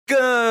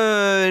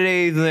Good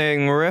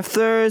evening,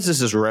 Rifters. This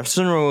is Rifts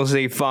and Rules,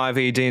 the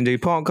 5e D&D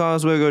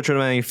podcast where we go through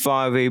many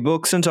 5e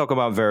books and talk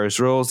about various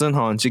rules that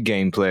enhance your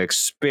gameplay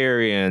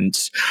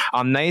experience.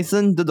 I'm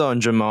Nathan, the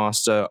Dungeon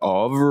Master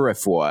of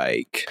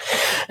Riftwake.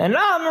 And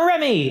I'm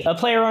Remy, a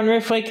player on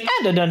Riftwake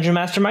and a Dungeon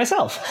Master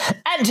myself.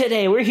 And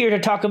today we're here to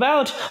talk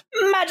about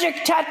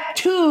magic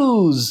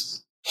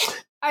tattoos.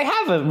 I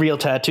have a real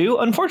tattoo.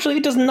 Unfortunately,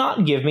 it does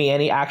not give me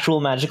any actual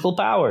magical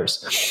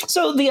powers.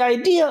 So the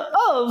idea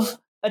of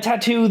a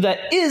tattoo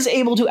that is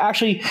able to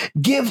actually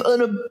give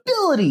an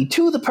ability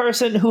to the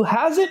person who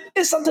has it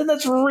is something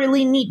that's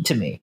really neat to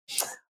me.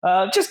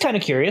 Just kind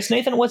of curious.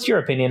 Nathan, what's your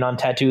opinion on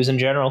tattoos in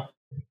general?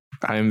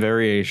 I am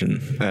very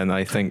Asian, and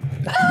I think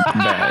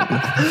bad.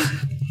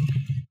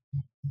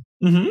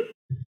 Mm-hmm.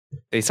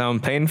 They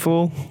sound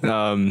painful,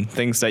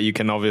 things that you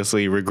can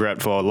obviously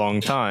regret for a long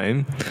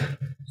time,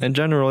 and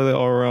generally they're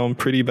all around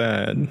pretty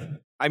bad.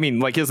 I mean,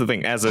 like, here's the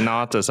thing. As an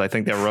artist, I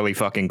think they're really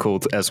fucking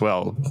cool as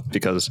well,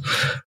 because,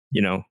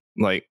 you know,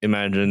 like,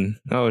 imagine,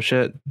 oh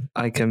shit,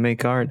 I can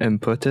make art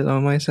and put it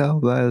on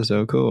myself. That is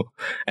so cool.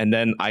 And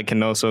then I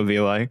can also be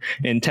like,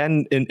 in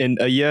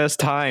a year's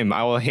time,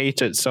 I will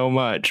hate it so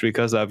much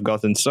because I've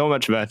gotten so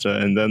much better.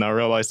 And then I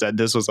realized that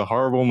this was a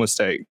horrible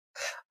mistake.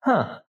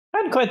 Huh. I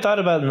hadn't quite thought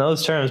about it in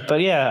those terms,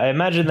 but yeah, I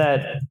imagine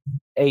that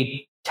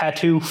a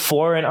tattoo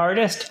for an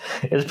artist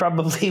is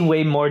probably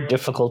way more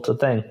difficult to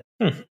think.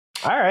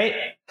 All right.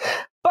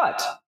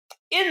 But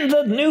in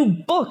the new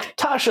book,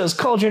 Tasha's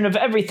Cauldron of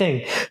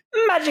Everything,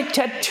 magic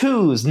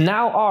tattoos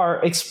now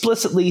are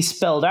explicitly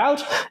spelled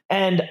out,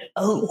 and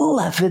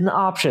 11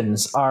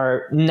 options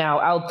are now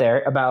out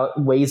there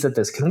about ways that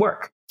this can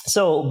work.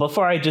 So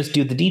before I just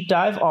do the deep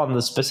dive on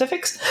the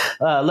specifics,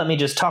 let me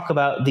just talk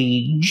about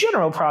the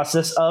general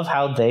process of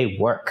how they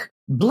work.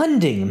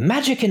 Blending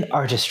magic and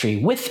artistry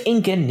with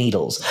ink and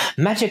needles,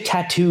 magic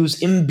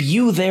tattoos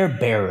imbue their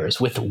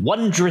bearers with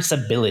wondrous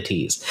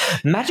abilities.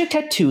 Magic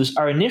tattoos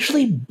are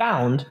initially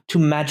bound to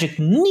magic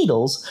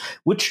needles,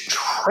 which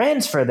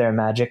transfer their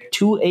magic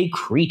to a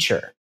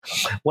creature.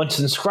 Once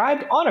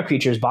inscribed on a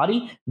creature's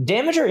body,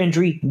 damage or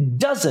injury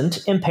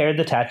doesn't impair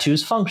the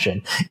tattoo's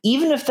function,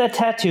 even if the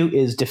tattoo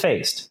is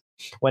defaced.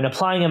 When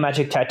applying a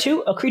magic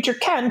tattoo, a creature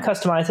can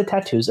customize the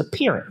tattoo's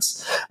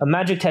appearance. A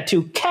magic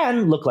tattoo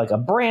can look like a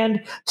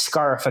brand,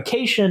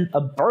 scarification,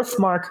 a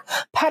birthmark,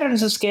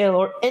 patterns of scale,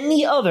 or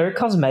any other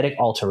cosmetic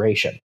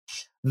alteration.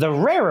 The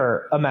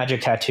rarer a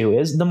magic tattoo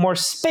is, the more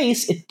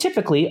space it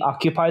typically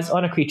occupies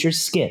on a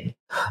creature's skin.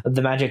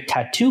 The magic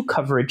tattoo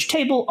coverage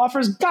table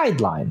offers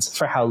guidelines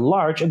for how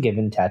large a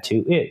given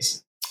tattoo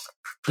is.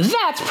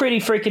 That's pretty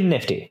freaking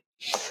nifty.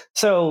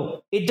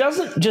 So it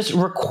doesn't just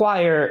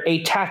require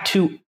a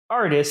tattoo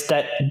artist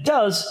that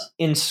does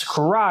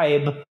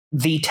inscribe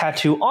the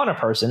tattoo on a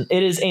person.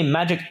 It is a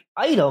magic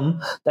item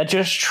that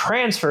just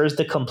transfers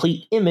the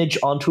complete image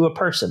onto a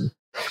person.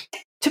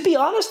 To be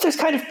honest, there's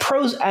kind of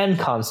pros and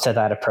cons to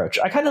that approach.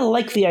 I kind of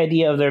like the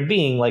idea of there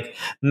being like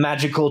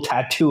magical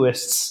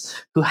tattooists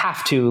who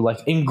have to like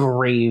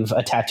engrave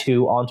a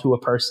tattoo onto a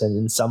person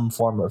in some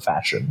form or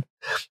fashion.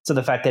 So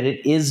the fact that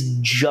it is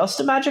just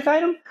a magic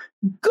item,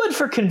 good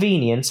for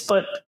convenience,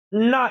 but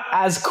not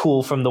as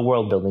cool from the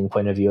world building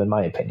point of view, in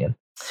my opinion.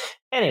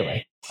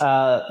 Anyway,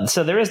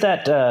 so there is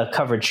that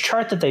coverage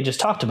chart that they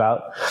just talked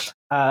about.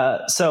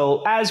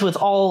 So as with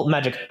all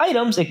magic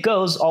items, it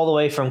goes all the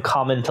way from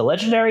common to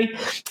legendary,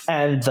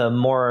 and the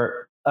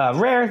more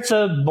rare,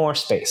 the more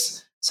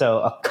space. So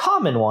a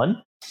common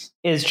one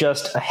is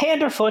just a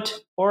hand or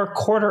foot or a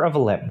quarter of a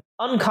limb.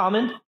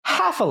 Uncommon,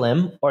 half a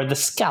limb or the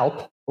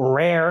scalp.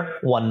 Rare,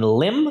 one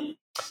limb.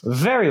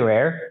 Very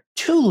rare,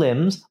 2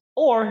 limbs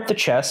or the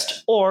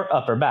chest or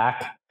upper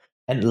back.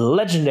 And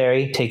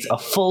legendary takes a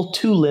full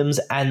 2 limbs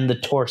and the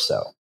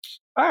torso.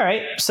 All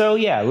right, so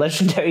yeah,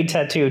 legendary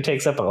tattoo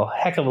takes up a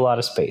heck of a lot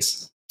of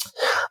space.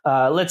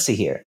 Let's see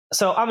here.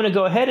 So I'm going to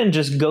go ahead and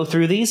just go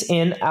through these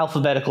in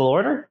alphabetical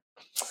order.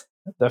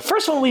 The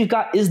first one we've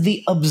got is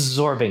the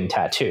absorbing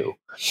tattoo.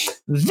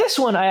 This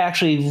one I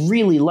actually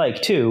really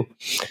like too,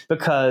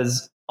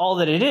 because all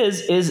that it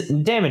is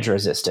damage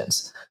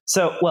resistance.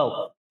 So,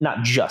 well,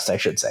 not just, I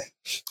should say.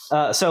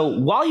 So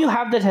while you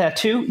have the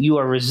tattoo, you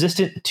are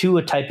resistant to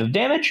a type of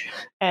damage,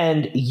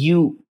 and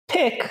you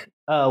pick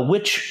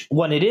which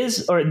one it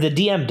is, or the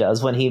DM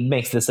does when he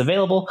makes this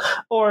available,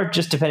 or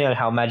just depending on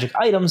how magic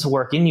items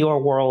work in your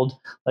world,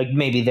 like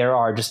maybe there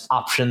are just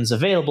options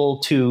available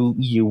to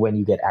you when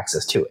you get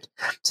access to it.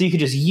 So you could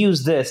just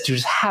use this to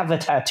just have a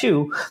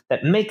tattoo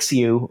that makes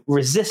you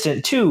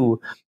resistant to,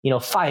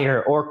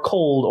 fire or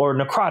cold or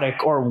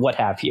necrotic or what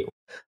have you.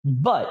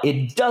 But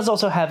it does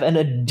also have an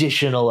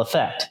additional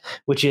effect,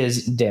 which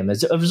is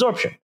damage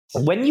absorption.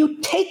 When you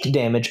take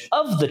damage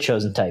of the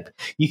chosen type,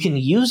 you can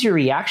use your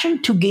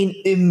reaction to gain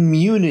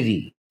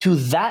immunity to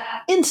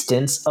that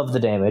instance of the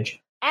damage,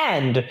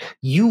 and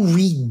you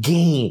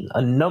regain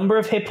a number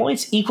of hit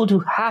points equal to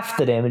half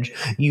the damage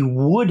you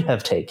would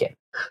have taken.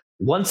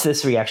 Once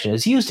this reaction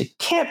is used, it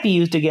can't be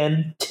used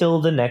again till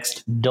the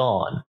next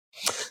dawn.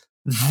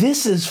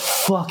 This is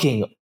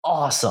fucking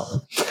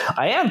awesome.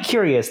 I am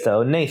curious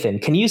though, Nathan,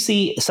 can you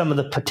see some of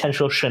the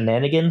potential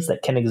shenanigans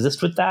that can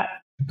exist with that?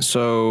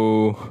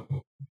 So,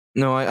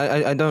 no,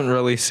 I don't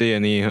really see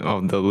any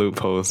of the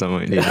loopholes that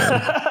might need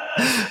them.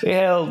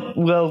 Yeah,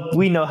 well,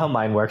 we know how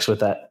mine works with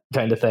that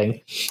kind of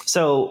thing.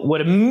 So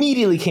what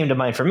immediately came to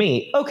mind for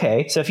me,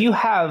 okay, so if you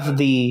have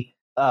the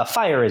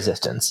fire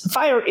resistance,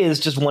 fire is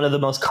just one of the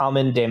most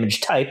common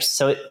damage types,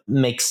 so it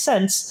makes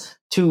sense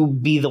to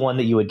be the one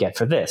that you would get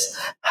for this.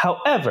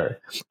 However,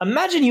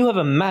 imagine you have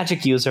a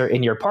magic user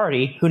in your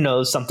party who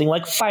knows something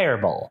like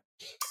Fireball.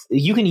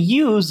 You can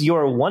use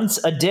your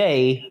once a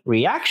day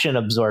reaction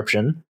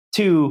absorption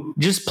to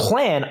just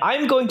plan,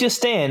 I'm going to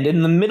stand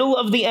in the middle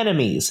of the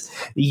enemies.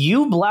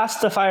 You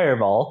blast the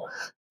fireball,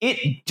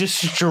 it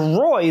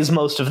destroys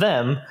most of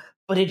them,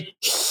 but it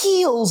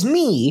heals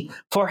me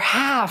for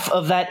half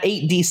of that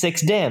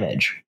 8d6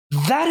 damage.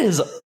 That is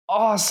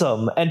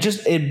awesome, and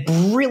just a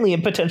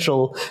brilliant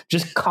potential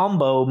just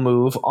combo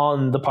move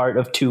on the part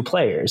of two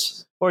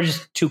players, or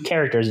just two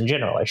characters in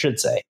general, I should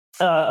say.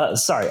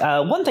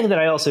 One thing that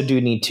I also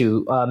do need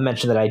to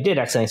mention that I did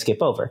accidentally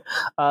skip over.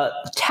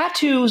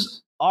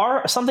 Tattoos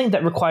are something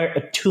that require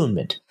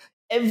attunement.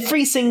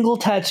 Every single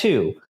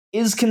tattoo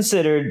is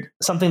considered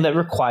something that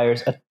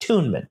requires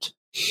attunement.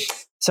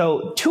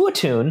 So to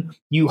attune,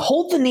 you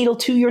hold the needle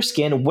to your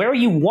skin where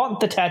you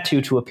want the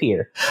tattoo to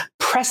appear,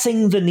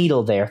 pressing the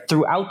needle there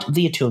throughout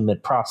the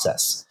attunement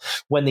process.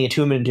 When the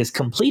attunement is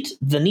complete,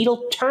 the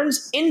needle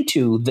turns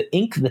into the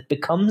ink that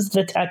becomes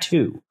the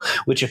tattoo,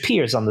 which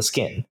appears on the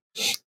skin.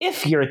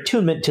 If your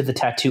attunement to the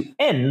tattoo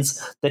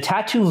ends, the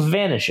tattoo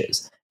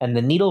vanishes, and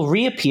the needle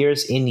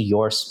reappears in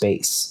your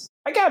space.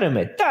 I gotta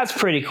admit, that's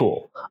pretty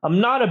cool.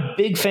 I'm not a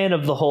big fan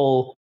of the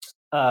whole,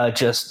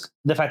 just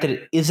the fact that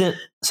it isn't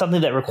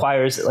something that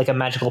requires like a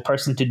magical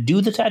person to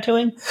do the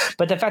tattooing,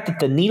 but the fact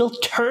that the needle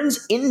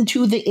turns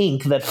into the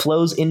ink that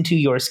flows into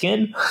your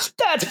skin,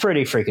 that's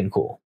pretty freaking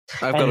cool.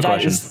 I've got a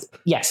question.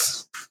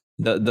 Yes.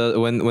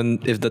 When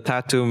if the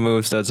tattoo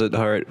moves, does it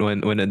hurt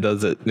when it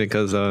does it?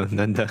 Because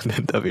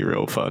that'd be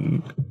real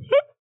fun.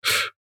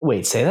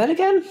 Wait, say that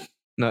again?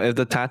 No, if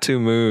the tattoo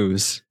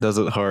moves, does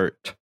it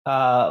hurt?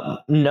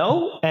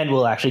 No, and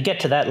we'll actually get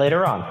to that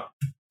later on.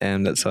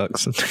 Damn, that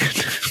sucks.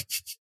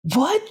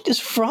 What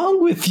is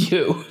wrong with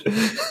you?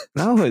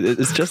 No,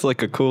 it's just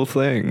like a cool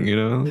thing, you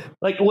know?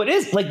 Like, what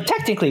is, like,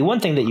 technically one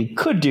thing that you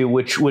could do,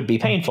 which would be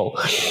painful,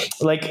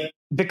 like,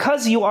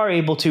 because you are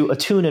able to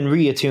attune and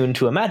reattune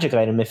to a magic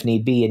item if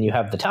need be and you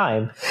have the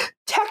time,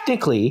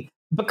 technically,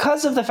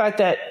 because of the fact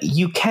that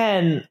you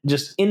can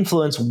just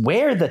influence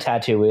where the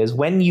tattoo is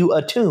when you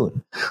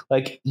attune,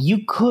 like, you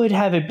could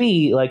have it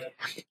be like,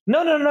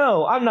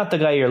 no, I'm not the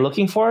guy you're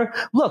looking for.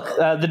 Look,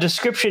 the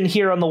description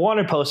here on the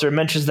wanted poster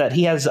mentions that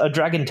he has a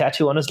dragon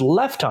tattoo on his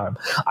left arm.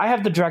 I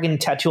have the dragon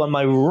tattoo on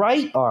my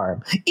right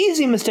arm.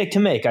 Easy mistake to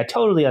make, I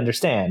totally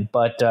understand,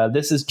 but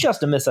this is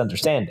just a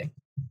misunderstanding.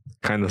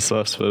 Kind of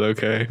sus, but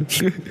okay.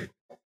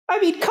 I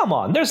mean, come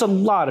on. There's a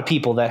lot of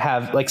people that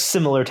have like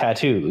similar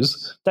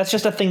tattoos. That's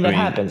just a thing that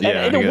happens.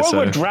 Yeah, and in a world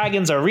where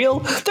dragons are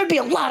real, there'd be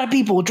a lot of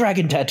people with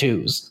dragon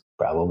tattoos.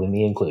 Probably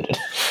me included.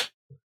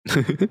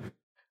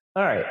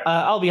 All right.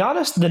 I'll be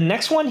honest. The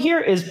next one here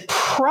is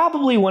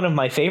probably one of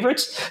my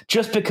favorites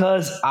just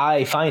because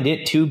I find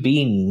it to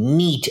be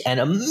neat and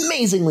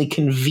amazingly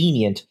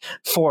convenient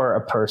for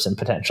a person,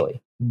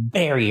 potentially.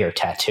 Barrier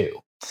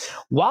tattoo.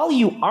 While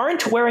you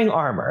aren't wearing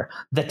armor,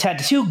 the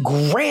tattoo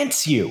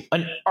grants you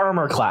an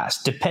armor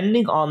class.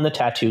 Depending on the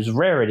tattoo's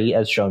rarity,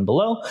 as shown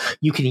below,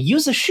 you can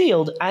use a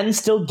shield and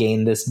still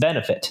gain this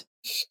benefit.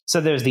 So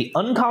there's the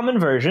uncommon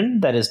version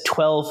that is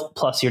 12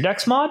 plus your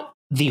dex mod,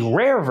 the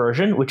rare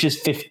version, which is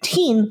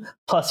 15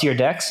 plus your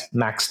dex,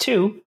 max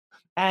 2,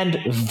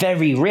 and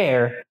very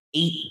rare,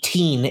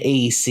 18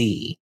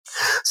 AC.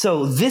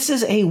 So this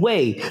is a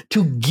way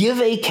to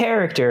give a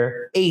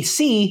character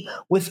AC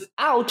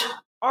without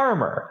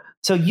armor.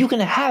 So you can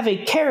have a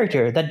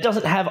character that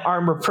doesn't have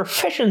armor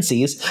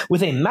proficiencies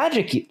with a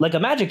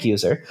magic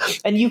user,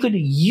 and you could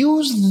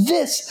use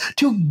this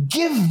to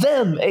give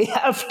them a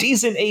half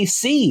decent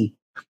AC.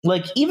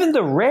 Like even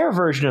the rare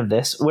version of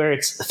this, where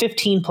it's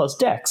 15 plus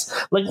dex,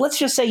 like let's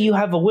just say you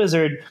have a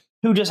wizard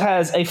who just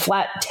has a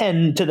flat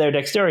 10 to their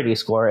dexterity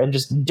score and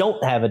just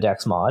don't have a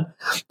dex mod,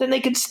 then they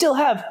could still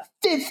have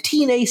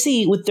 15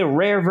 AC with the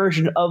rare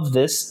version of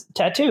this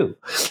tattoo.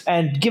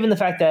 And given the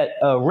fact that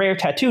a rare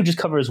tattoo just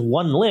covers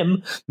one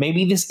limb,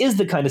 maybe this is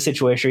the kind of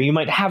situation where you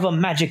might have a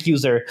magic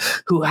user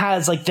who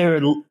has like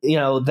their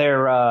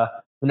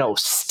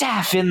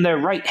staff in their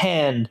right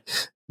hand,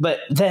 but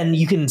then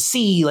you can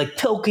see like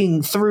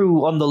poking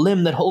through on the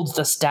limb that holds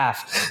the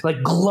staff,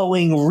 like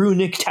glowing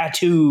runic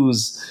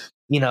tattoos.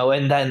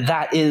 And then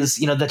that is,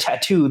 the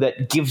tattoo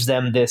that gives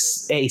them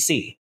this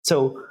AC.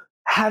 So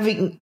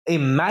having a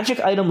magic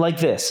item like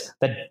this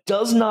that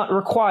does not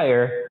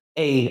require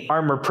a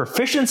armor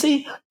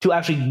proficiency to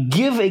actually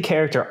give a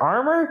character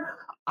armor,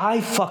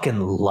 I fucking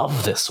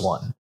love this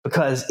one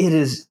because it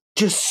is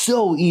just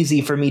so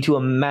easy for me to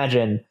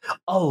imagine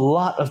a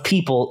lot of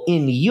people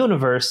in the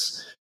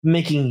universe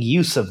making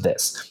use of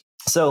this.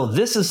 So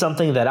this is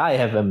something that I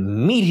have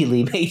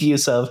immediately made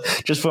use of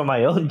just for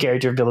my own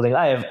character building.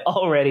 I have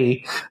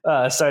already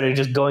started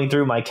just going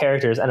through my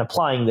characters and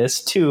applying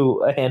this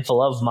to a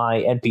handful of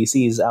my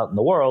NPCs out in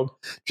the world,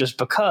 just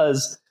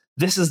because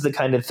this is the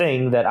kind of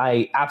thing that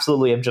I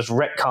absolutely am just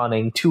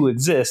retconning to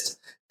exist,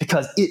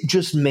 because it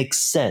just makes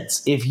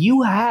sense. If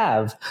you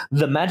have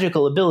the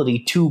magical ability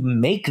to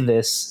make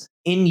this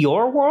in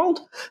your world,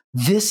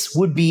 this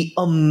would be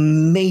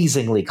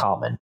amazingly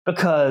common.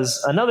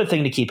 Because another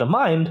thing to keep in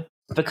mind,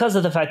 because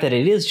of the fact that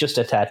it is just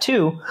a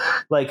tattoo,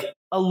 like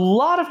a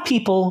lot of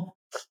people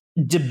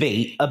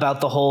debate about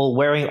the whole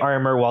wearing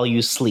armor while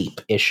you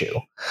sleep issue.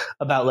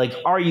 About like,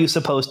 are you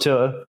supposed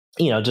to,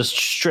 just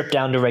strip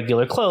down to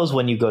regular clothes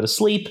when you go to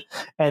sleep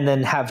and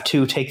then have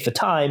to take the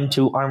time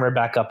to armor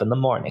back up in the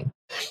morning?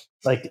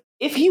 Like,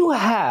 if you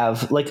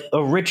have like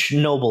a rich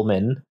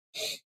nobleman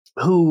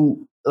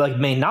who like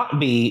may not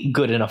be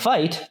good in a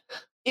fight,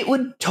 it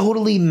would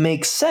totally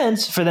make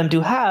sense for them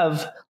to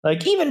have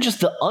like even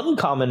just the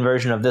uncommon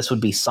version of this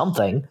would be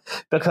something,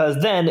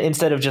 because then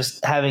instead of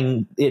just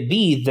having it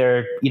be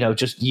their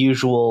just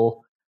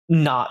usual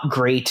not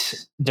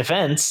great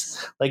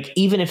defense, like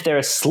even if they're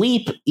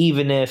asleep,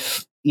 even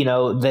if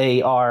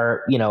they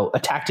are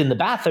attacked in the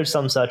bath or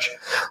some such,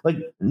 like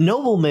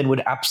noblemen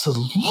would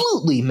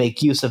absolutely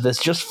make use of this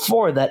just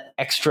for that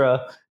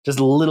extra just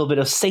a little bit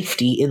of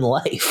safety in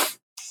life.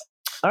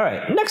 All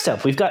right, next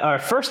up, we've got our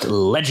first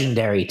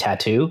legendary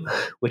tattoo,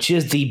 which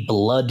is the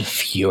Blood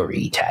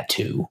Fury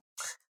tattoo.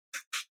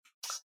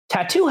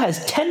 Tattoo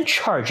has 10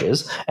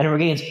 charges and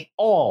regains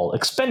all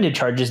expended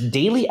charges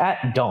daily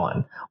at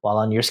dawn. While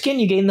on your skin,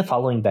 you gain the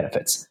following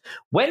benefits.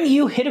 When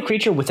you hit a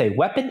creature with a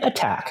weapon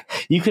attack,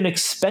 you can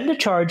expend a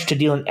charge to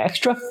deal an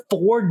extra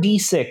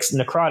 4d6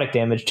 necrotic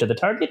damage to the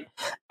target,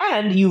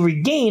 and you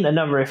regain a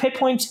number of hit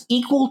points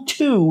equal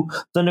to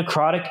the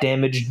necrotic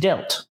damage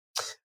dealt.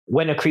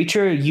 When a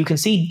creature you can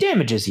see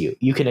damages you,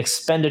 you can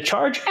expend a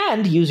charge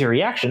and use your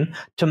reaction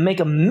to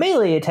make a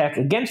melee attack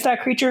against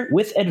that creature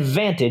with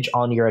advantage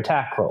on your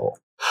attack roll.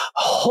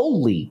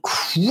 Holy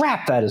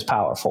crap, that is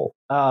powerful.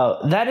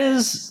 That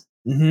is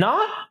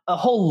not a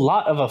whole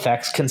lot of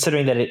effects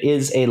considering that it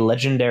is a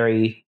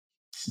legendary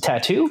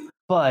tattoo,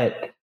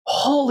 but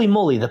holy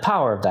moly, the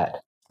power of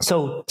that.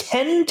 So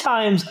 10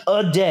 times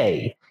a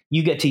day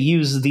you get to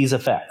use these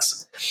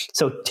effects.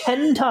 So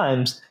 10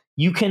 times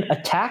you can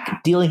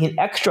attack, dealing an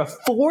extra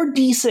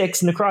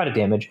 4d6 necrotic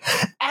damage,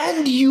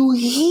 and you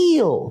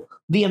heal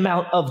the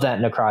amount of that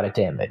necrotic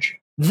damage.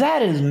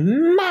 That is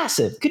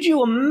massive. Could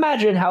you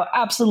imagine how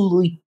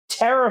absolutely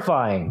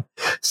terrifying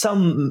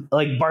some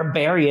like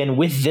barbarian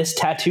with this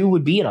tattoo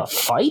would be in a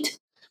fight?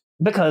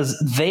 Because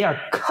they are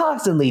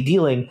constantly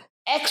dealing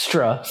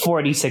extra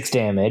 4d6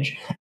 damage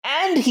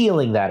and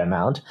healing that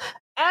amount,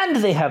 and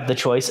they have the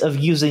choice of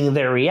using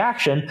their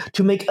reaction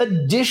to make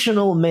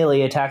additional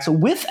melee attacks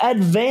with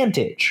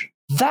advantage.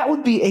 That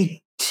would be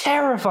a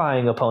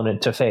terrifying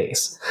opponent to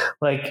face.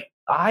 Like,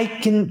 I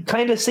can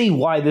kind of see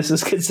why this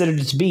is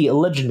considered to be a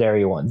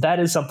legendary one. That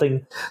is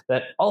something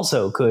that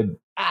also could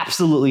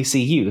absolutely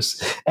see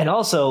use. And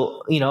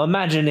also,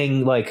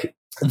 imagining like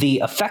the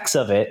effects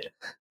of it,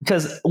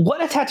 because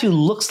what a tattoo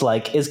looks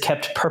like is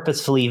kept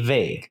purposefully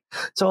vague.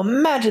 So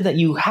imagine that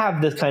you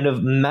have this kind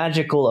of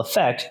magical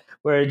effect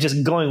where,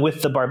 just going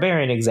with the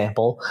barbarian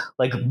example,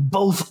 like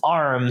both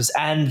arms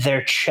and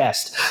their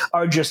chest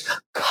are just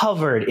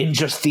covered in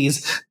just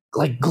these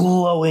like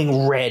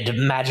glowing red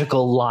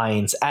magical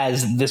lines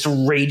as this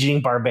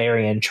raging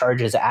barbarian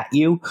charges at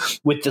you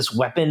with this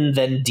weapon,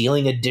 then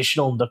dealing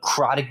additional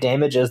necrotic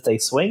damage as they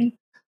swing.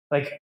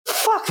 Like,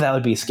 fuck, that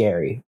would be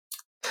scary.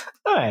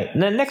 All right,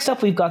 and then next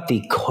up we've got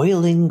the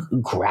Coiling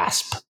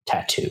Grasp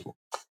tattoo.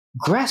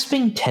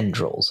 Grasping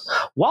Tendrils.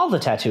 While the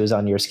tattoo is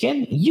on your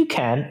skin, you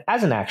can,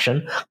 as an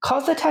action,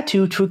 cause the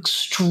tattoo to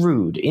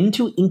extrude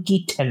into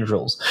inky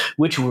tendrils,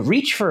 which will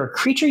reach for a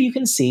creature you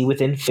can see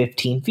within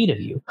 15 feet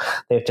of you.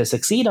 They have to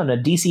succeed on a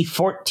DC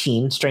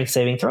 14 strength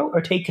saving throw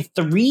or take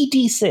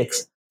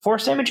 3d6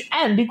 force damage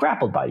and be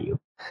grappled by you.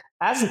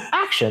 As an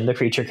action, the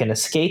creature can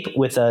escape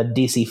with a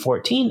DC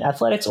 14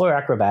 athletics or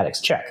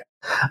acrobatics check.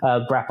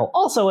 Grapple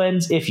also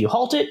ends if you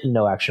halt it,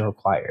 no action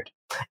required.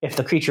 If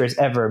the creature is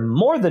ever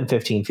more than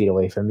 15 feet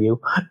away from you,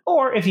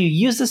 or if you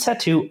use this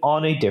tattoo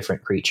on a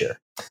different creature.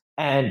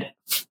 And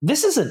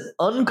this is an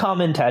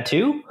uncommon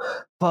tattoo,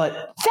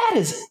 but that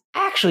is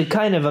actually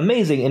kind of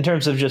amazing in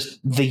terms of just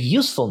the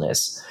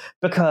usefulness,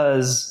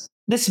 because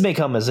this may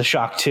come as a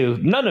shock to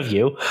none of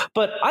you,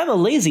 but I'm a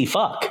lazy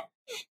fuck.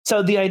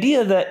 So the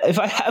idea that if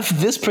I have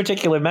this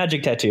particular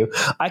magic tattoo,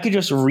 I could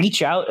just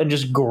reach out and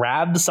just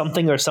grab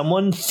something or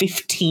someone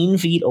 15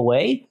 feet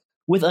away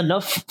with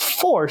enough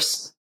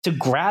force to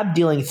grab,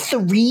 dealing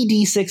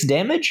 3d6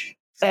 damage.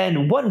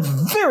 And one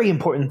very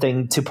important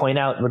thing to point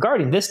out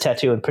regarding this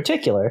tattoo in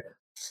particular,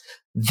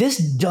 this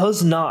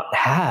does not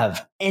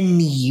have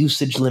any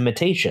usage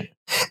limitation.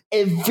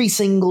 Every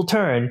single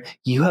turn,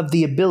 you have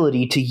the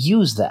ability to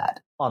use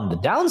that. On the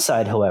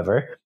downside,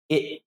 however,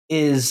 it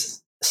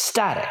is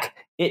static.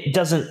 It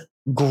doesn't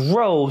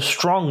grow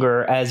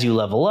stronger as you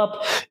level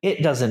up.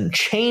 It doesn't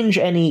change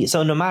any,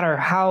 so no matter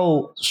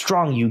how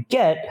strong you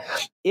get,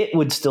 it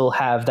would still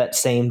have that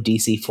same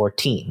DC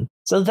 14.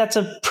 So that's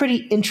a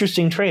pretty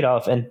interesting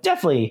trade-off and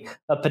definitely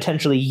a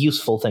potentially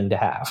useful thing to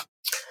have.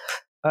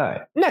 All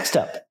right, next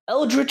up,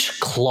 Eldritch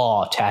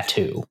Claw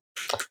Tattoo.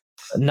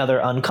 Another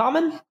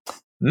uncommon.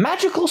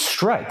 Magical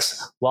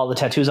strikes. While the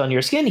tattoos on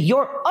your skin,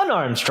 your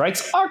unarmed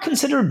strikes are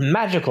considered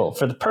magical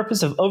for the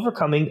purpose of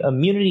overcoming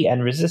immunity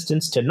and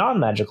resistance to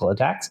non-magical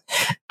attacks,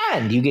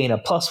 and you gain a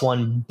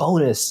 +1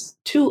 bonus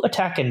to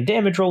attack and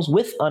damage rolls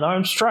with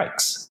unarmed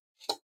strikes.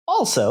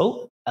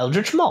 Also,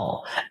 Eldritch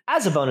Maul.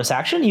 As a bonus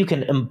action, you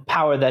can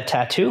empower that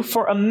tattoo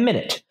for a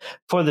minute.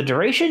 For the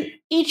duration,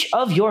 each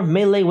of your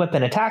melee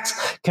weapon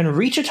attacks can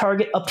reach a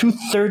target up to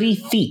 30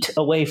 feet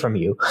away from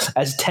you,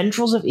 as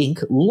tendrils of ink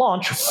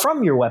launch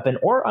from your weapon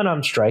or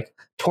unarmed strike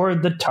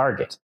toward the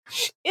target.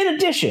 In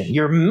addition,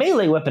 your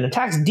melee weapon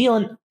attacks deal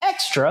an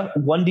extra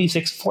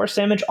 1d6 force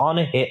damage on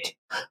a hit.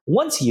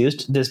 Once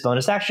used, this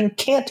bonus action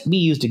can't be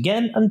used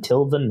again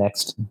until the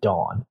next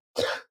dawn.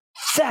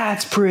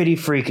 That's pretty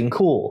freaking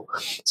cool.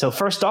 So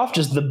first off,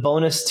 just the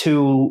bonus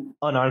to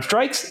unarmed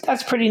strikes,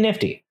 that's pretty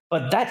nifty.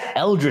 But that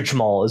Eldritch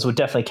Maul is what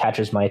definitely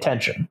catches my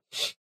attention.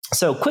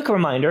 So quick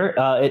reminder,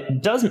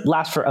 it doesn't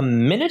last for a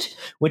minute,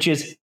 which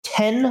is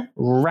 10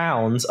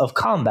 rounds of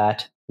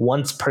combat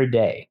once per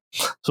day.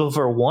 So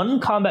for one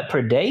combat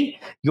per day,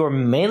 your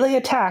melee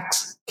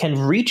attacks can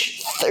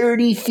reach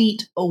 30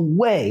 feet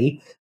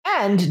away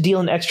and deal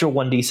an extra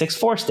 1d6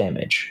 force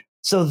damage.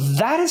 So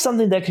that is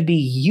something that could be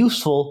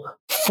useful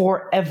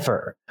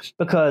forever,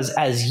 because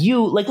as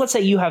you, like, let's say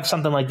you have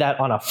something like that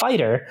on a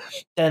fighter,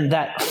 then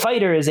that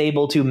fighter is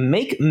able to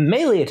make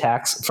melee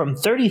attacks from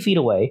 30 feet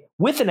away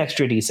with an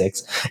extra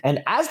d6,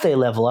 and as they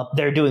level up,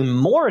 they're doing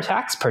more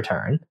attacks per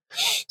turn.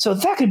 So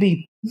that could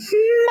be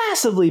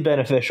massively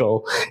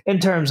beneficial in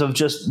terms of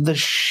just the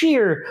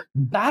sheer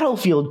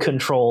battlefield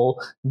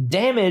control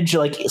damage.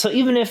 Like, so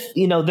even if,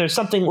 you know, there's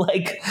something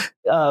like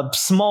a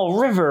small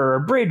river or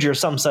bridge or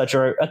some such,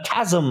 or a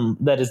chasm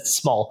that is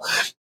small,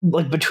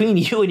 like between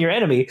you and your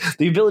enemy,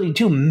 the ability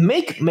to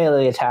make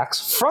melee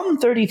attacks from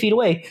 30 feet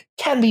away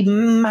can be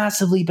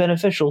massively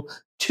beneficial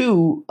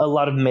to a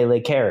lot of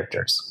melee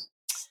characters.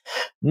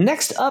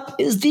 Next up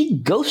is the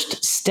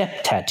Ghost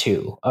Step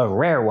Tattoo, a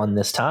rare one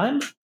this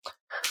time.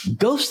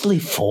 Ghostly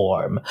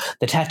Form.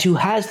 The tattoo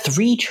has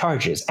 3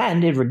 charges,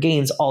 and it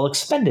regains all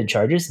expended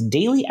charges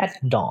daily at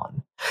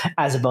dawn.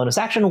 As a bonus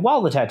action,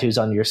 while the tattoo is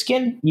on your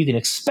skin, you can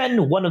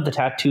expend one of the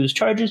tattoo's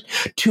charges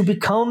to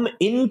become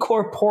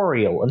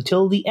incorporeal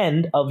until the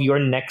end of your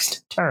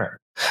next turn.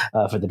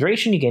 For the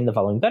duration, you gain the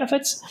following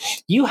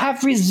benefits. You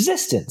have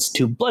resistance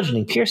to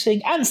bludgeoning,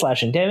 piercing, and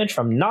slashing damage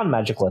from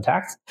non-magical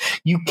attacks.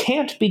 You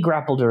can't be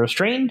grappled or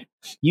restrained.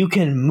 You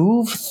can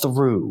move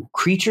through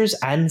creatures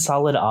and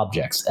solid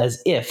objects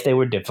as if they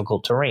were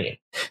difficult terrain.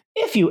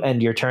 If you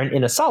end your turn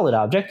in a solid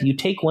object, you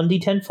take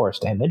 1d10 force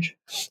damage.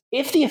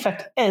 If the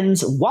effect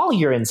ends while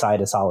you're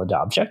inside a solid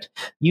object,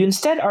 you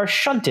instead are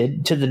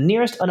shunted to the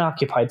nearest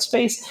unoccupied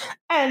space,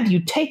 and you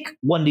take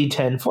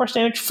 1d10 force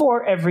damage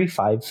for every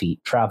 5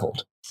 feet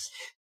traveled.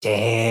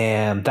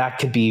 Damn, that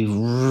could be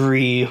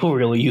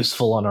really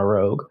useful on a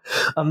rogue.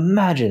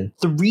 Imagine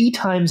 3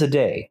 times a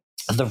day,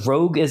 the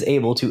rogue is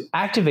able to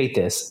activate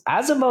this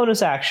as a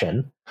bonus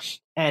action,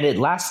 and it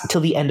lasts till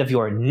the end of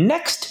your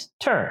next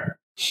turn.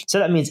 So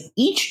that means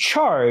each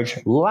charge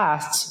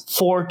lasts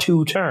for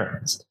 2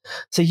 turns.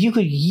 So you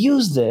could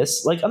use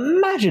this, like,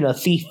 imagine a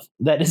thief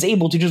that is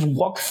able to just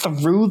walk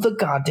through the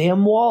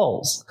goddamn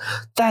walls.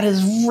 That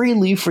is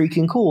really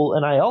freaking cool.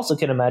 And I also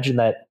can imagine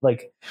that,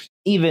 like,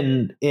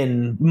 even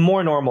in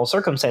more normal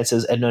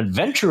circumstances, an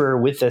adventurer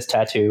with this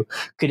tattoo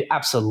could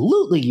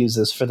absolutely use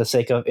this for the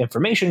sake of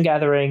information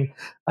gathering.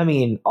 I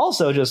mean,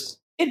 also just,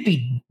 it'd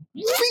be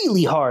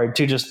really hard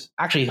to just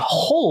actually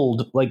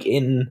hold, like,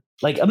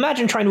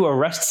 imagine trying to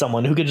arrest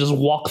someone who could just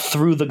walk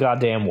through the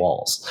goddamn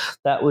walls.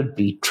 That would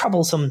be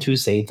troublesome, to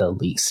say the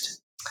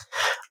least.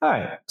 All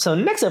right, so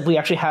next up we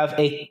actually have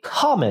a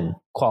common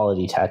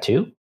quality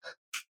tattoo,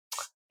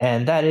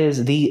 and that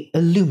is the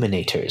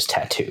Illuminator's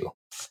Tattoo.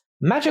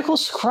 Magical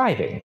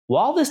Scribing.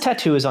 While this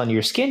tattoo is on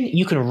your skin,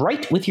 you can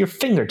write with your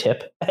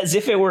fingertip as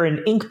if it were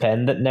an ink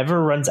pen that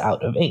never runs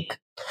out of ink.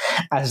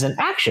 As an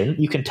action,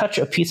 you can touch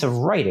a piece of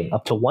writing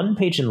up to 1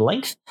 page in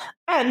length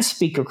and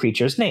speak a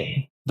creature's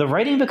name. The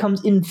writing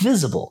becomes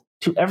invisible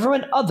to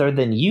everyone other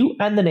than you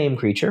and the named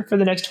creature for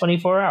the next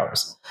 24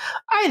 hours.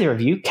 Either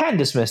of you can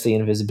dismiss the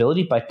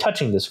invisibility by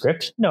touching the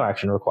script, no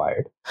action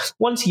required.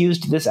 Once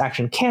used, this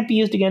action can't be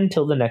used again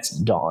until the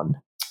next dawn.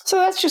 So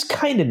that's just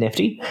kind of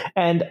nifty,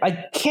 and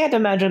I can't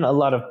imagine a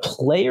lot of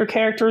player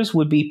characters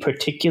would be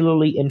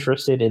particularly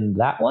interested in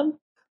that one.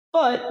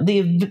 But the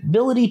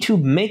ability to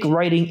make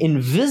writing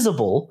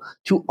invisible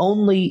to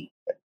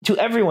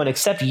everyone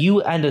except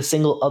you and a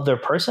single other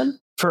person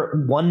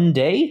for 1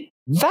 day,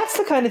 That's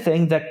the kind of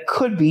thing that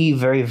could be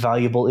very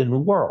valuable in the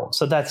world.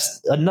 So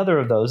that's another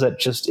of those that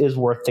just is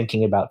worth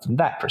thinking about from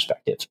that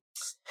perspective.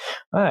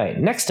 All right,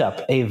 next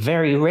up, a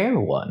very rare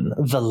one,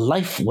 the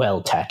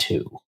Lifewell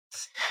tattoo.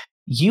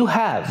 You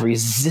have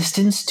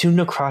resistance to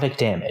necrotic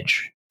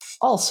damage.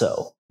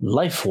 Also,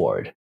 Life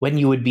Ward. When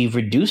you would be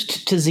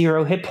reduced to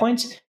 0 hit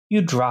points,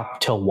 you drop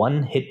to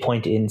 1 hit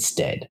point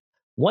instead.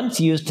 Once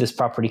used, this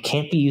property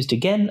can't be used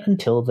again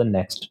until the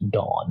next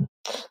dawn.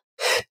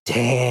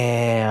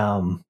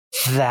 Damn,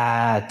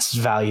 that's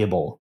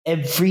valuable.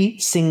 Every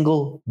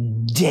single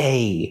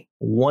day,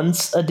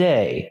 once a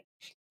day,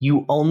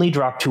 you only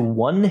drop to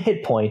 1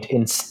 hit point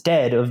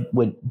instead of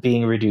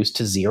being reduced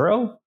to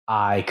 0.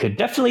 I could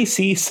definitely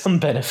see some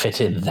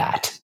benefit in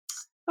that.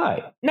 All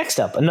right, next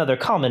up, another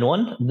common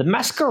one, the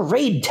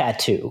Masquerade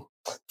tattoo.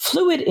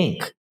 Fluid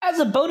ink. As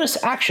a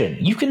bonus action,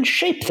 you can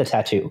shape the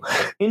tattoo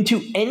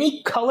into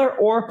any color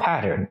or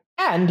pattern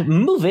and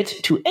move it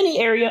to any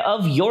area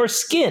of your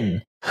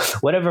skin.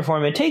 Whatever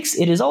form it takes,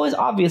 it is always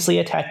obviously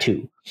a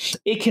tattoo.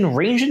 It can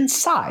range in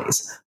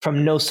size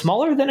from no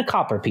smaller than a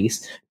copper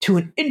piece to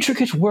an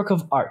intricate work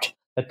of art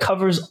that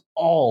covers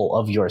all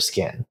of your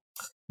skin.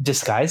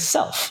 Disguise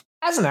Self.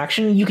 As an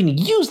action, you can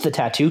use the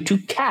tattoo to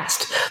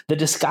cast the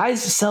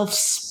Disguise Self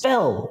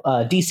spell,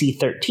 DC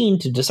 13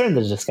 to discern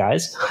the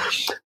disguise.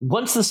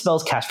 Once the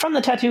spell's cast from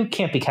the tattoo,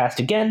 can't be cast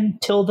again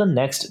till the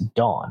next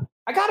dawn.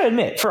 I gotta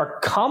admit, for a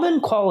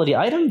common quality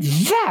item,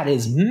 that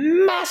is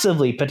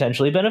massively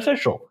potentially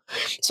beneficial.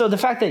 So the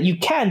fact that you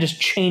can just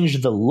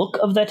change the look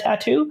of the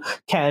tattoo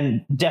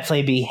can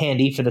definitely be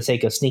handy for the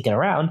sake of sneaking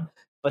around.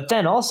 But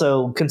then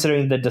also,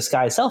 considering the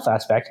Disguise Self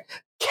aspect,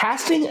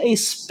 casting a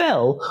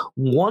spell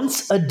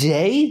once a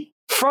day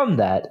from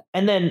that,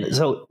 and then,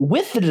 so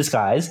with the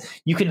disguise,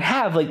 you can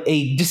have like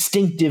a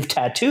distinctive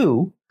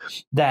tattoo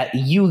that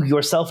you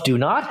yourself do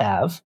not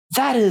have.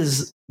 That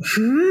is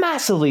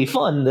massively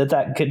fun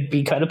that could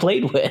be kind of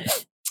played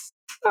with.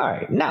 All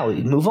right, now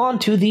we move on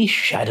to the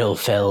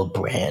Shadowfell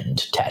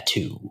brand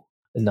tattoo.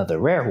 Another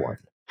rare one.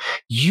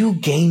 You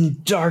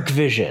gain dark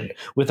vision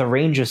with a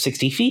range of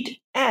 60 feet,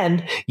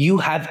 and you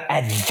have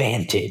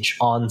advantage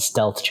on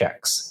stealth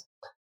checks.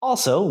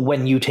 Also,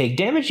 when you take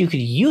damage, you could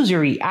use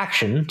your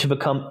reaction to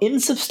become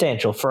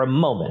insubstantial for a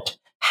moment,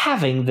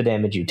 halving the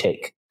damage you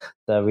take.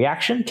 The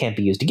reaction can't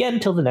be used again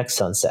until the next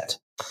sunset.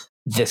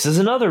 This is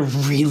another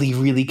really,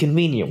 really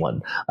convenient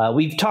one.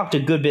 We've talked a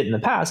good bit in the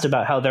past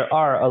about how there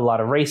are a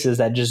lot of races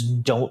that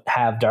just don't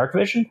have dark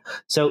vision.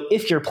 So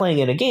if you're playing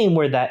in a game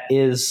where that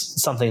is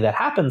something that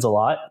happens a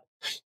lot,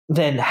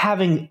 then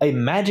having a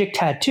magic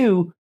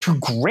tattoo to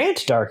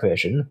grant dark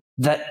vision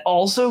that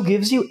also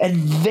gives you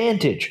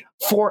advantage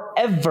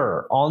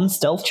forever on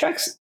stealth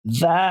checks,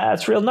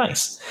 that's real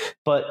nice.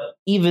 But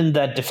even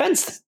that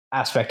defense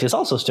aspect is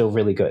also still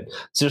really good.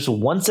 So just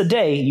once a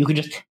day, you can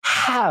just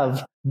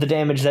have the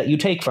damage that you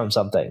take from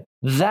something.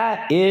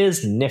 That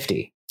is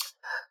nifty.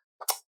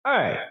 All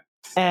right.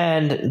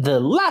 And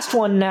the last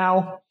one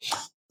now,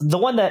 the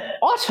one that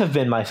ought to have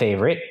been my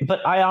favorite,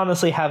 but I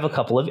honestly have a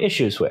couple of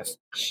issues with.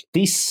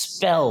 The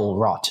Spell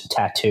Rot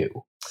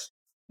tattoo.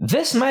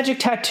 This magic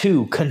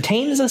tattoo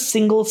contains a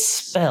single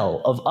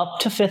spell of up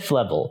to 5th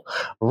level,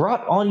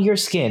 wrought on your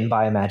skin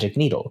by a magic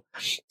needle.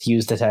 To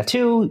use the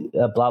tattoo,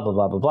 blah, blah,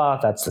 blah, blah, blah,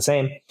 that's the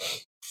same.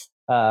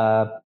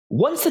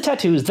 Once the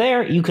tattoo is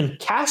there, you can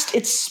cast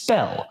its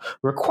spell,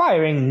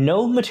 requiring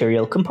no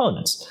material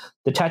components.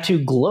 The tattoo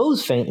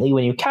glows faintly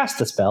when you cast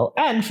the spell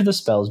and for the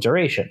spell's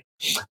duration.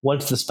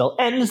 Once the spell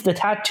ends, the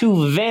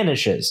tattoo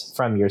vanishes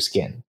from your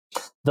skin.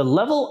 The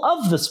level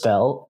of the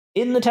spell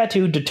in the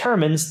tattoo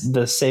determines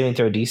the saving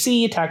throw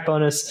DC, attack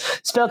bonus,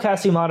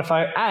 spellcasting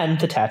modifier, and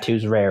the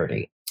tattoo's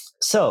rarity.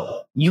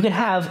 So, you can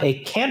have a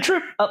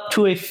cantrip up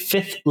to a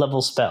 5th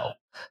level spell.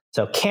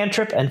 So,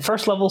 cantrip and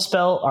 1st level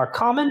spell are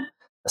common,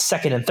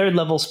 2nd and 3rd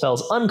level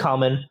spells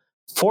uncommon,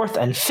 4th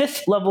and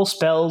 5th level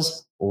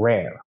spells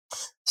rare.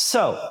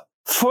 So,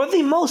 for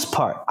the most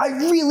part, I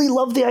really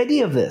love the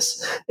idea of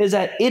this, is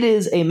that it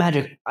is a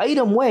magic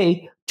item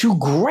way to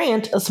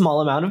grant a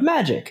small amount of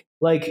magic.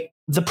 Like,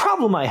 the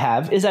problem I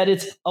have is that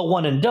it's a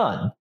one and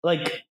done.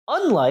 Like,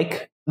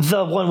 unlike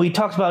the one we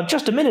talked about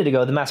just a minute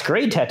ago, the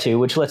Masquerade tattoo,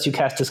 which lets you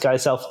cast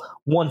Disguise Self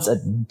once a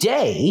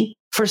day,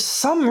 for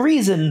some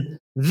reason,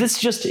 this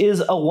just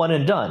is a one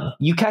and done.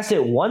 You cast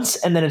it once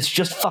and then it's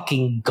just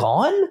fucking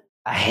gone?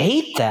 I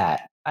hate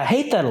that. I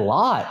hate that a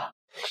lot.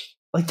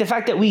 Like the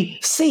fact that we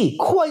see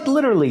quite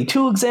literally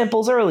 2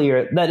 examples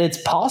earlier that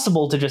it's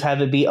possible to just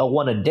have it be a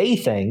one a day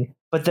thing,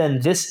 but then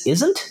this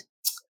isn't,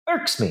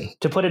 irks me,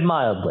 to put it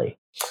mildly.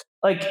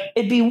 Like,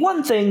 it'd be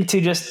one thing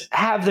to just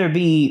have there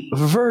be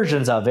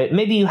versions of it.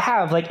 Maybe you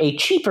have like a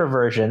cheaper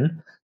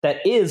version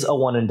that is a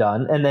one and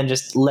done, and then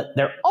just let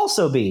there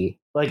also be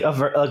like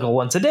a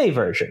once a day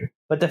version.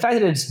 But the fact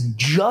that it's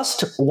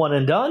just one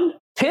and done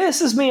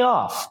pisses me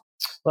off.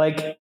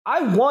 Like,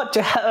 I want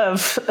to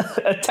have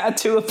a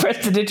tattoo of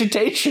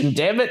prestidigitation,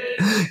 damn it.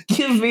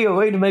 Give me a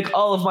way to make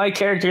all of my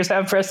characters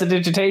have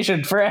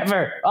prestidigitation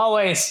forever,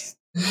 always.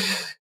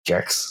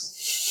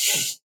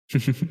 Jerks.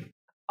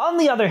 On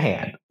the other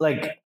hand,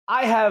 like,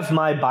 I have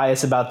my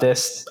bias about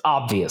this,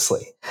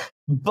 obviously.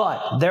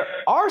 But there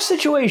are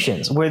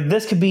situations where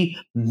this could be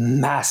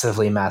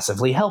massively,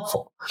 massively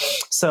helpful.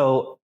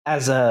 So,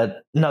 as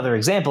another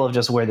example of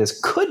just where this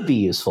could be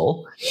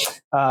useful,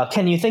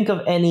 can you think of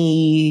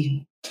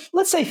any,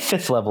 let's say,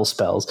 5th level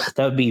spells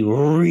that would be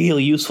real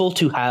useful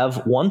to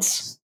have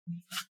once?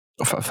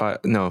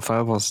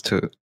 Fireball's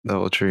to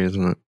level 3,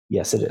 isn't it?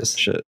 Yes, it is.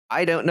 Shit.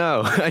 I don't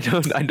know. I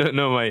don't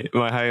know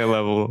my higher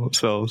level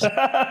spells.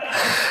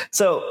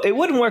 So it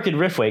wouldn't work in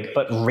Riftwake,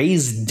 but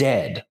Raise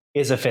Dead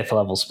is a 5th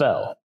level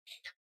spell.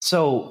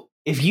 So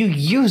if you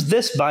use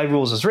this by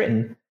rules as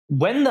written,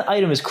 when the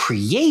item is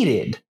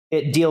created,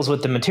 it deals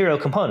with the material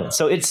components.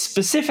 So it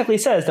specifically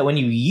says that when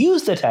you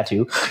use the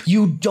tattoo,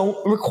 you don't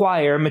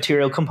require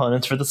material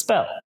components for the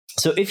spell.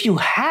 So if you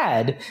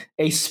had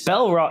a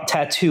spell wrought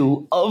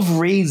tattoo of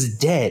Raise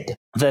Dead,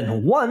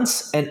 then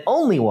once and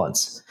only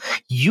once,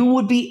 you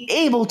would be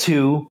able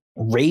to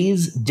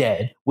raise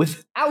dead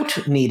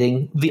without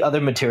needing the other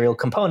material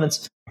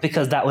components,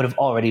 because that would have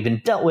already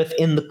been dealt with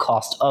in the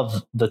cost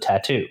of the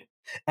tattoo.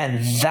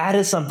 And that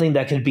is something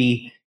that could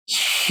be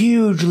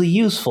hugely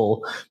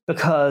useful,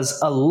 because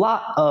a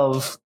lot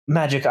of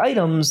magic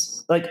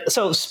items, like,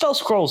 so spell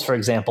scrolls, for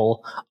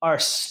example, are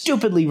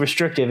stupidly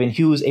restrictive in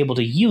who's able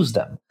to use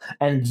them.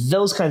 And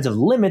those kinds of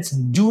limits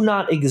do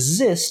not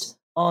exist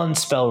on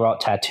spell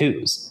wrought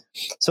tattoos.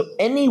 So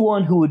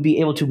anyone who would be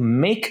able to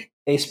make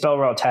a spell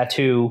wrought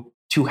tattoo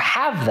to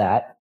have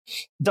that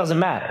doesn't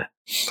matter.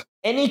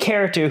 Any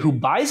character who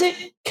buys it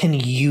can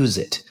use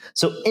it.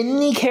 So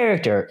any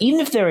character, even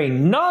if they're a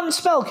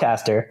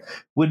non-spellcaster,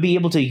 would be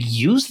able to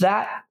use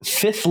that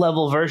 5th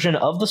level version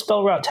of the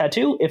spell route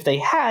tattoo if they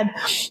had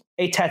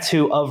a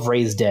tattoo of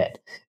Raise Dead.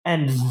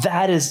 And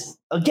that is,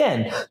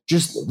 again,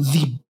 just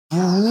the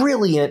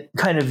brilliant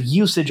kind of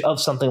usage of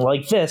something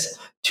like this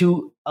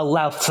to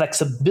allow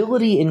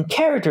flexibility in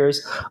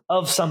characters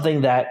of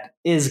something that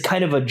is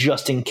kind of a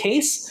just in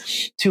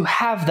case, to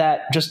have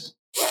that just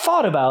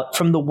thought about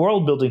from the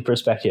world building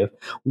perspective.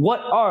 What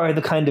are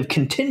the kind of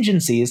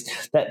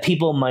contingencies that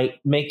people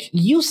might make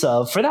use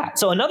of for that?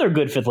 So another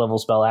good 5th level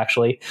spell,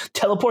 actually,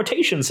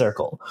 Teleportation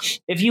Circle.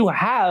 If you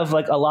have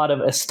like a lot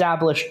of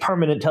established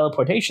permanent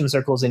teleportation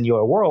circles in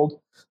your world,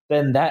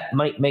 then that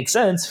might make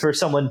sense for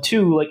someone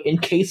to, like, in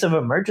case of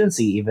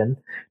emergency even,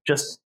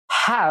 just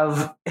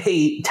have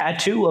a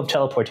tattoo of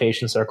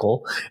Teleportation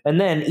Circle.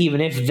 And then even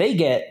if they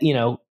get,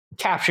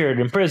 captured,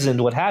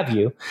 imprisoned, what have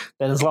you,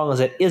 then as long as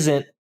it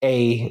isn't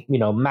a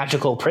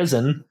magical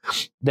prison,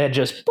 then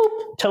just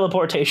boop,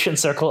 Teleportation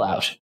Circle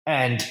out.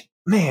 And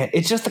man,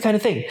 it's just the kind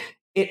of thing.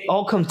 It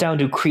all comes down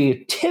to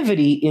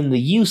creativity in the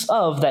use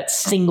of that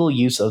single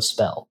use of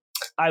spell.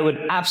 I would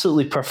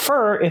absolutely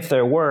prefer if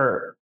there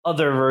were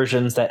other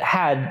versions that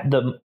had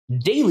the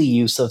daily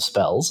use of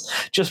spells,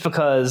 just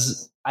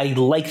because I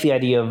like the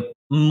idea of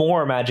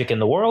more magic in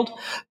the world.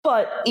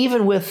 But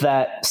even with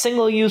that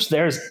single use,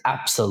 there's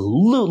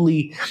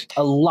absolutely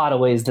a lot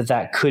of ways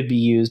that could be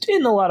used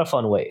in a lot of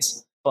fun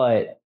ways.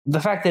 But the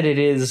fact that it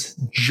is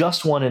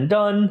just one and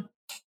done,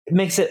 it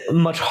makes it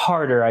much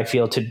harder, I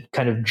feel, to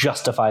kind of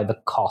justify the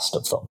cost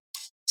of them.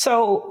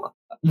 So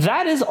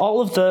that is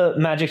all of the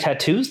magic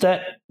tattoos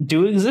that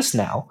do exist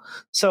now.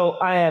 So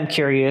I am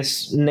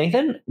curious,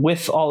 Nathan,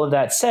 with all of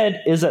that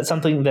said, is that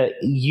something that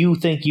you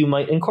think you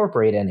might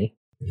incorporate any?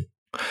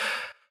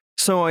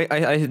 So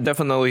I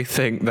definitely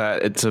think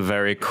that it's a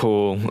very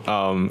cool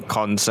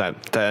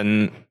concept,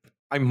 and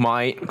I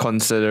might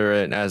consider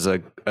it as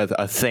a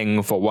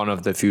thing for one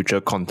of the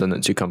future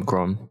continents you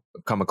come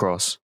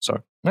across.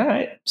 Sorry. All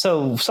right.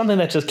 So something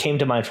that just came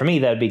to mind for me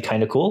that would be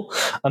kind of cool.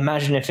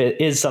 Imagine if it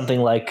is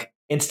something like,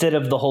 instead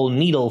of the whole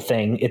needle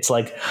thing, it's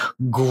like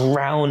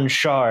ground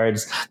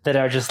shards that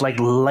are just like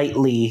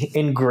lightly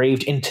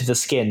engraved into the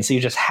skin. So you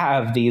just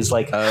have these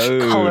like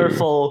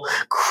colorful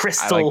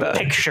crystal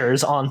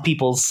pictures on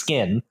people's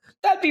skin.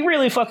 That'd be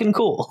really fucking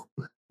cool.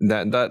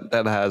 That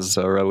has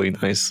a really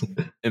nice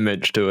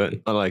image to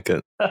it. I like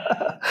it.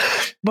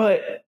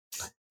 But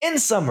in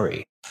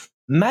summary,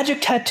 magic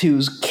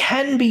tattoos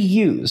can be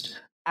used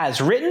as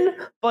written,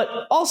 but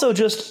also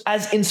just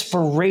as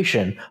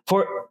inspiration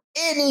for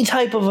any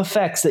type of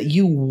effects that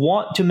you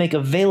want to make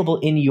available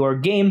in your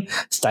game,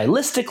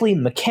 stylistically,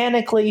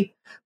 mechanically.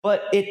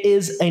 But it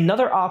is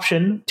another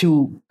option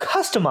to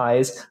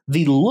customize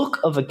the look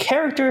of a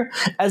character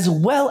as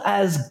well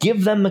as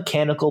give them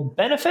mechanical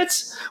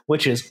benefits,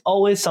 which is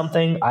always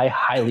something I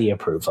highly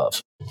approve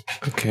of.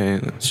 Okay,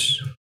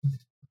 let's...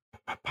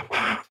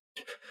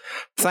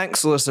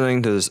 Thanks for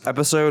listening to this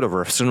episode of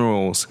Riffs and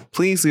Rules.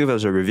 Please leave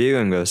us a review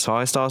and give us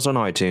 5 stars on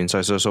iTunes.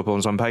 Also support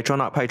us on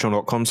Patreon at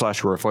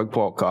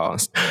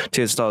patreon.com/riffwake-podcast.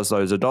 Tier stars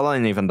those $1,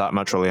 and even that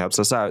much really helps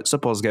us out.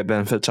 Supporters get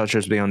benefits such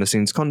as behind the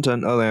scenes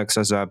content, early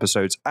access to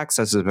episodes,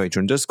 access to the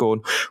Patreon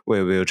Discord,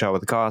 where we'll chat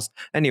with the cast,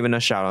 and even a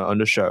shout out on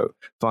the show.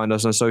 Find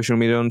us on social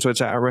media on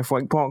Twitter at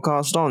Riffwake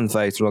Podcast, on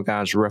Facebook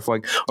as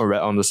Riffwake, or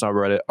on the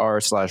subreddit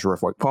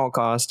r/Riffwake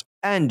Podcast.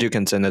 And you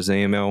can send us an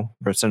email,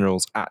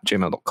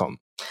 riffsandrules@gmail.com.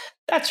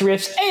 That's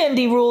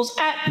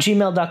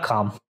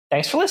riffsandyrules@gmail.com.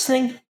 Thanks for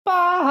listening.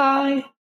 Bye.